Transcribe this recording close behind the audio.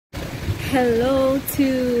Hello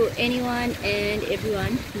to anyone and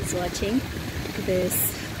everyone who's watching this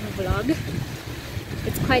vlog.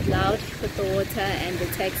 It's quite loud with the water and the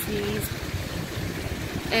taxis,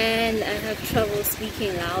 and I have trouble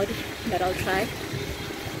speaking loud, but I'll try.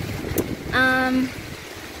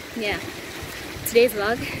 Yeah, today's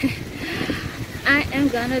vlog I am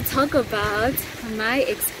gonna talk about my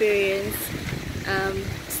experience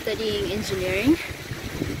studying engineering,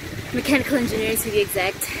 mechanical engineering to be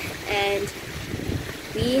exact, and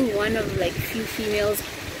being one of like few females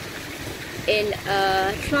in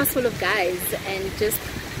a class full of guys, and just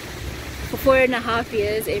for 4.5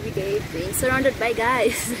 years every day being surrounded by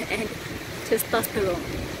guys and testosterone.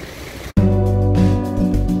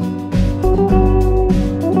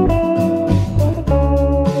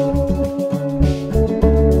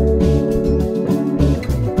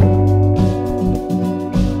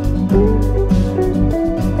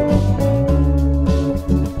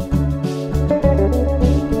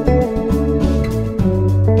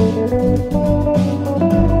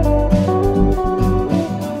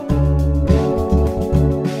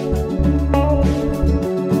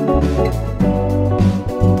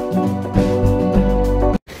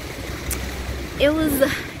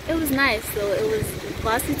 It was nice though. It was,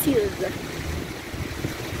 varsity was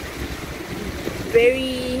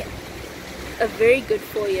a very good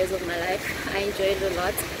 4 years of my life. I enjoyed it a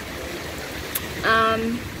lot.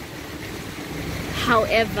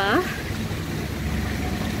 However,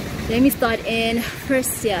 let me start in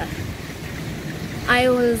first year. I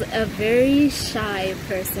was a very shy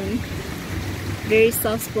person, very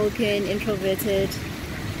soft-spoken, introverted,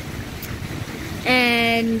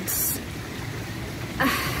 and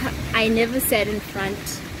I never sat in front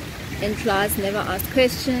in class, never asked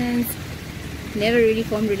questions, never really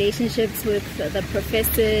formed relationships with the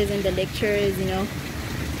professors and the lecturers, you know.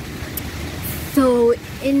 So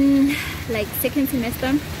in like second semester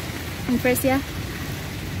in first year,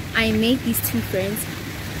 I made these two friends,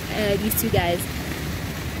 these two guys,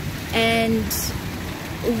 and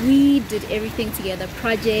we did everything together: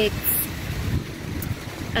 projects,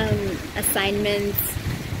 assignments.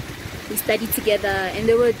 We studied together, and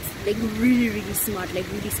they were like really smart, like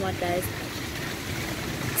really smart guys.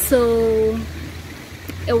 So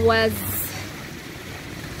it was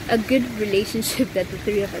a good relationship that the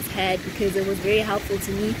three of us had, because it was very helpful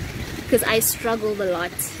to me, because I struggled a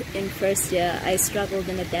lot in first year. I struggled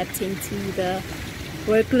in adapting to the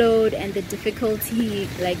workload and the difficulty,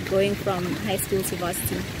 like going from high school to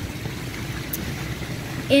varsity.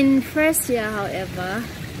 In first year, however,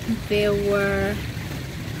 there were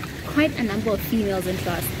quite a number of females in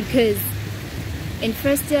class, because in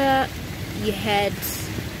first year you had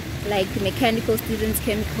like mechanical students,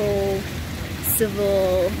 chemical,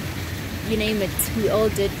 civil, you name it. We all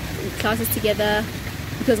did classes together,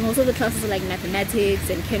 because most of the classes are like mathematics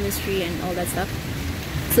and chemistry and all that stuff,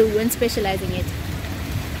 so we weren't specializing it.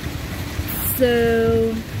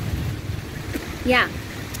 So yeah,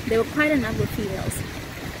 there were quite a number of females,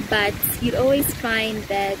 but you'd always find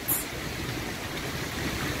that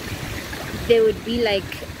there would be like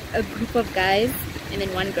a group of guys and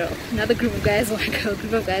then one girl, another group of guys, one girl,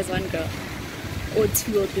 group of guys, one girl, or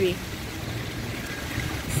two or three.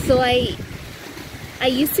 So I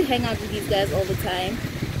used to hang out with these guys all the time,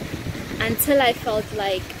 until I felt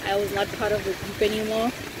like I was not part of the group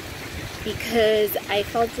anymore, because I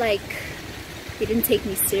felt like they didn't take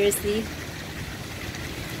me seriously.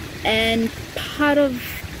 And part of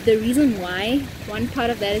the reason why, one part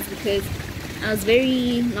of that is because I was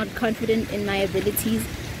very not confident in my abilities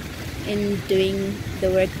in doing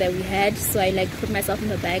the work that we had, so I like put myself in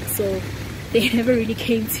the bag. So they never really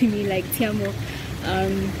came to me like, Tiamo,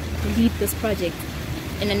 lead this project,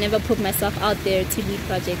 and I never put myself out there to lead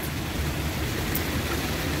projects.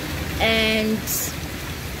 And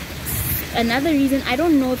another reason, I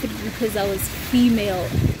don't know if it's because I was female,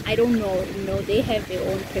 I don't know, you know, they have their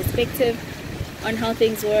own perspective on how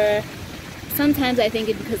things were. Sometimes I think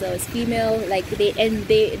it's because I was female, like they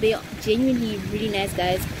are genuinely really nice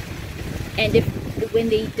guys, and when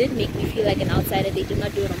they did make me feel like an outsider, they did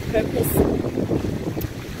not do it on purpose.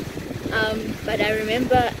 But I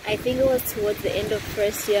remember, I think it was towards the end of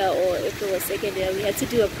first year, or if it was second year, we had to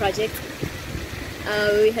do a project.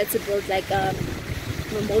 We had to build like a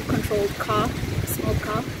remote controlled car, small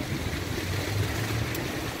car,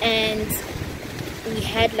 and we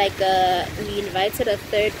had like we invited a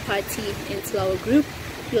third party into our group.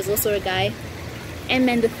 He was also a guy, and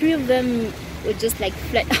then the three of them were just like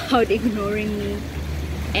flat out ignoring me,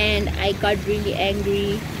 and I got really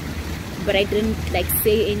angry, but I didn't like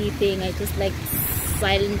say anything. I just like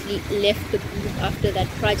silently left the group after that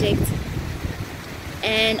project.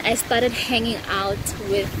 and I started hanging out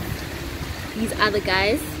with these other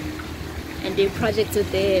guys and doing projects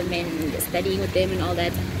with them and studying with them and all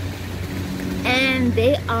that. And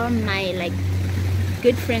they are my like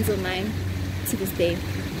good friends of mine to this day.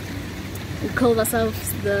 We call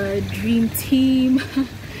ourselves the dream team.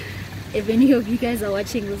 If any of you guys are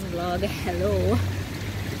watching this vlog, hello.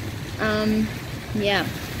 Yeah,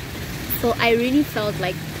 so I really felt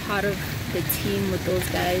like part of the team with those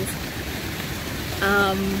guys.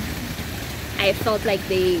 I felt like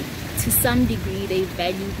they, to some degree, they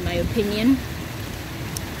valued my opinion,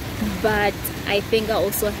 but I think I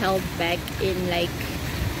also held back in like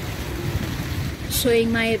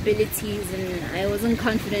showing my abilities, and I wasn't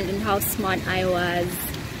confident in how smart I was.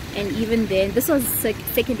 And even then, this was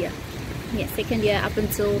second year. Yeah, second year up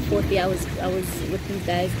until fourth year, I was with these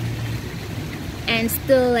guys, and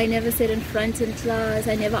still I never sat in front in class.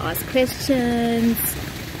 I never asked questions.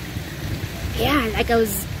 Yeah, like I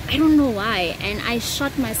don't know why, and I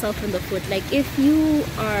shot myself in the foot. Like, if you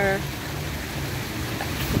are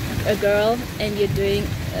a girl and you're doing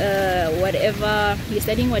whatever, you're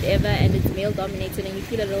studying whatever, and it's male dominated, and you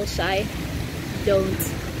feel a little shy, don't.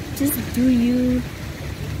 Just do you.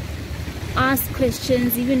 Ask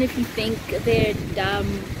questions, even if you think they're dumb.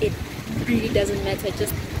 It really doesn't matter.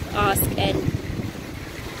 Just ask, and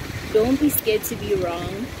don't be scared to be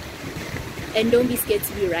wrong, and don't be scared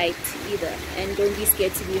to be right either, and don't be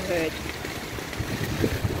scared to be heard.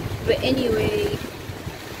 But anyway,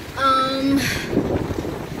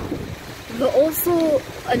 but also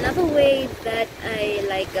another way that I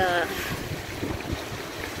like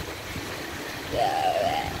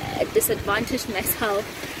disadvantaged myself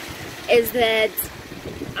is that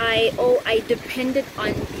I depended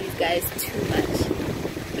on these guys too much,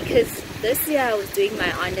 because this year I was doing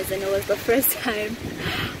my honors, and it was the first time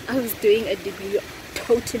I was doing a degree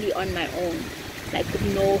totally on my own, like with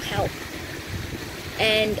no help.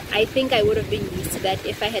 And I think I would have been used to that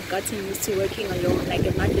if I had gotten used to working alone, like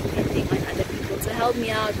I'm not depending on other people to help me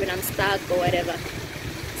out when I'm stuck or whatever.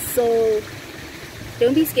 So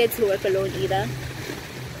don't be scared to work alone either.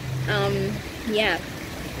 Yeah,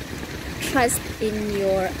 trust in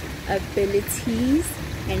your abilities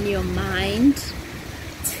and your mind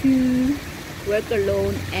to work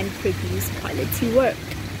alone and produce quality work.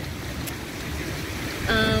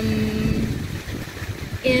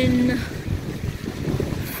 In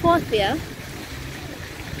fourth year,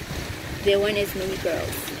 there weren't as many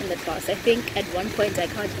girls in the class. I think at one point I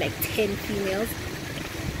counted like 10 females.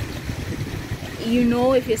 You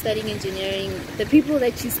know, if you're studying engineering, the people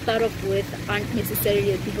that you start off with aren't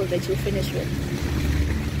necessarily the people that you'll finish with.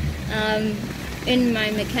 In my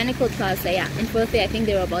mechanical class, yeah, in fourth year, I think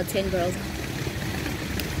there were about 10 girls.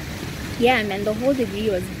 Yeah, man, the whole degree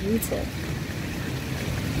was brutal.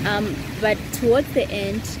 But towards the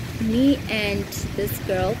end, me and this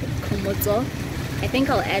girl, Komoto, I think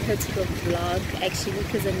I'll add her to the vlog actually,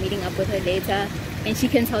 because I'm meeting up with her later, and she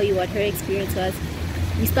can tell you what her experience was.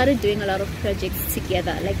 We started doing a lot of projects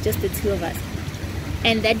together, like just the two of us,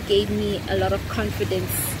 and that gave me a lot of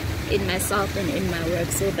confidence in myself and in my work,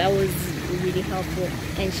 so that was really helpful.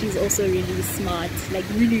 And she's also really smart, like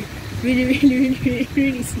really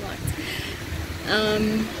smart.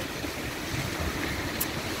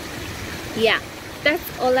 Yeah,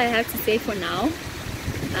 that's all I have to say for now.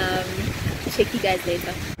 Check you guys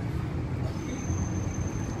later.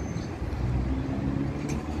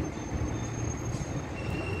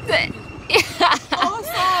 Oh,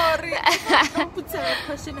 sorry. Don't put a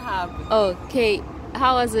question happened. Okay,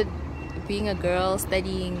 how was it being a girl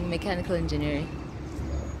studying mechanical engineering?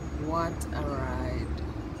 What a ride.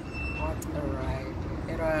 What a ride.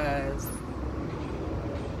 It was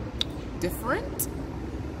different,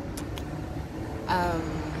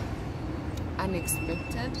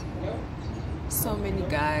 unexpected, so many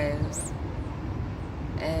guys,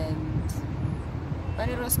 but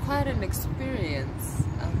it was quite an experience,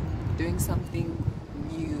 doing something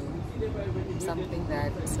new, something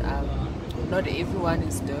that not everyone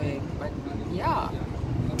is doing. But yeah.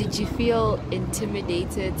 Did you feel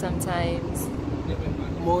intimidated sometimes?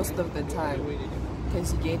 Most of the time,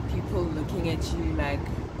 because you get people looking at you like,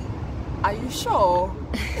 are you sure?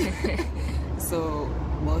 So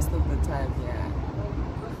most of the time, yeah.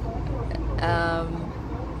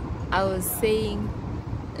 I was saying,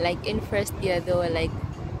 like in first year there were like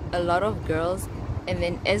a lot of girls, and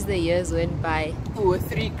then as the years went by, there were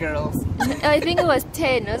 3 girls. I think it was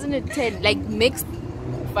 10, wasn't it? 10, like mixed.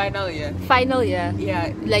 Final year.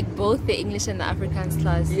 Yeah, like both the English and the Afrikaans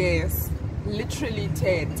class. Yes, literally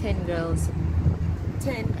 10 girls.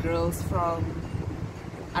 10 girls from,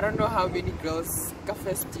 I don't know how many girls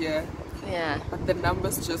first year, Yeah. But the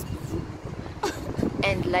numbers just...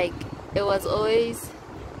 And like it was always,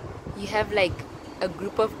 you have like a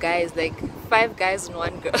group of guys, like 5 guys and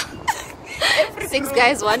 1 girl. 6 group.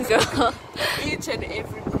 guys, 1 girl. Each and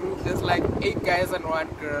every group, there's like 8 guys and 1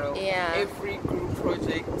 girl. Yeah. Every group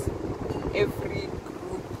project, every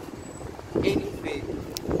group, anything.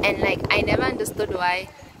 And like I never understood why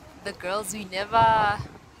the girls, we never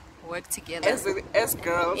worked together. As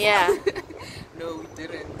girls. Yeah. No, we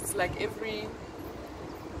didn't. It's like every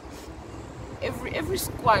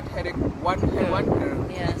squad had one girl.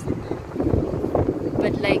 Yeah.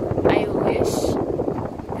 But like I wish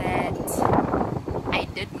that I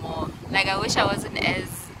did more. Like I wish I wasn't as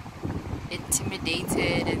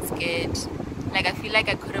intimidated and scared. Like I feel like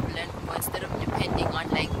I could have learned more instead of depending on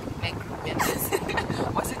like my group members.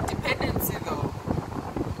 Was it dependency though?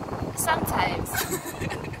 Sometimes.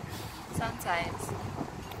 Sometimes.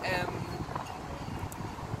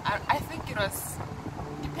 I think it was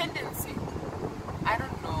dependency. I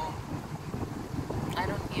don't know.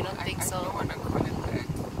 You don't think so? I don't want to call it that.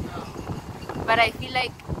 No. But I feel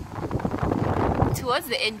like towards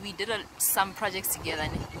the end we did some projects together.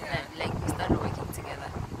 Yeah. Like we started working together.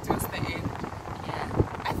 Towards the end. Yeah.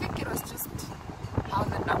 I think it was just how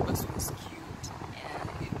the numbers were skewed.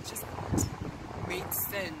 Yeah. It just made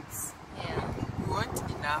sense. Yeah. We weren't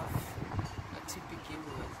enough to begin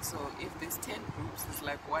with. So if there's 10 groups, it's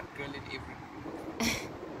like 1 girl in every group.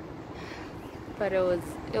 But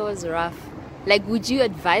it was rough. Like, would you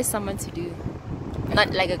advise someone to do?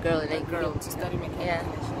 Not like a girl, like A girl to study mechanical Yeah.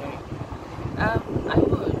 engineering.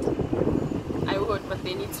 I would, but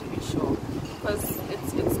they need to be sure because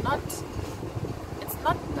it's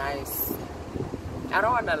not nice. I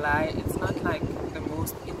don't wanna lie. It's not like the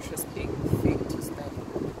most interesting thing to study.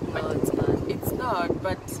 No, it's not. It's not.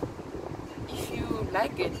 But if you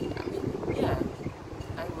like it, I mean, yeah,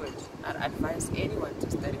 I would. I'd advise anyone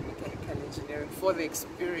to study mechanical engineering for the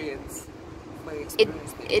experience.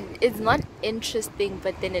 It's not interesting,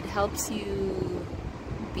 but then it helps you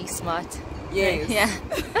be smart. Yes. Yeah.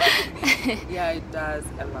 Yeah, it does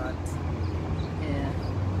a lot. Yeah.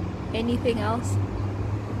 Anything else?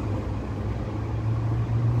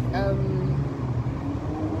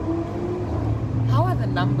 How are the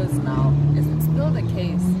numbers now? Is it still the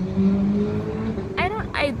case?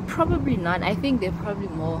 I probably not. I think there are probably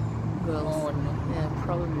more girls. Oh no. Yeah,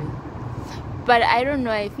 probably. But I don't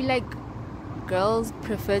know. I feel like girls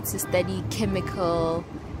prefer to study chemical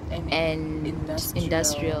and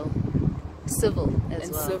industrial, civil as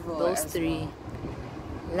And well. civil Those as 3. well.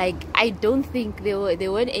 Like I don't think there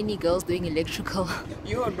weren't any girls doing electrical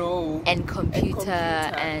You know. and computer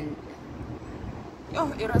and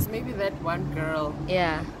Oh, it was maybe that 1 girl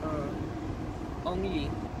yeah. only.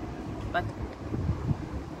 But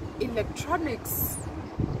electronics,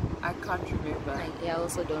 I can't remember. I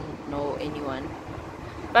also don't know anyone.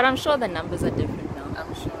 But I'm sure the numbers are different now.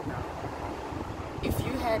 I'm sure now. If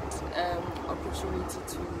you had opportunity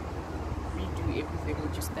to redo everything,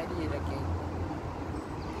 would you study it again?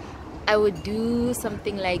 I would do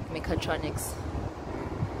something like mechatronics.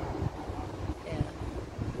 Yeah.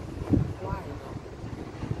 Why?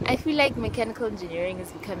 I feel like mechanical engineering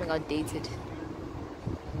is becoming outdated.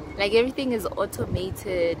 Like everything is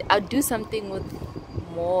automated. I'll do something with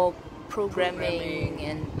more programming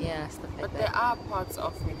and yeah, stuff like But that. there are parts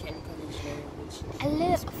of mechanical engineering which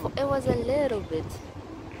It was a little bit.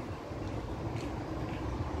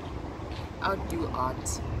 I'll do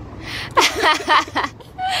art.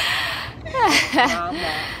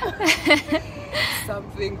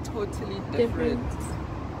 Something totally different.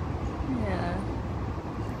 Yeah.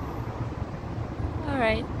 All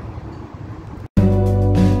right.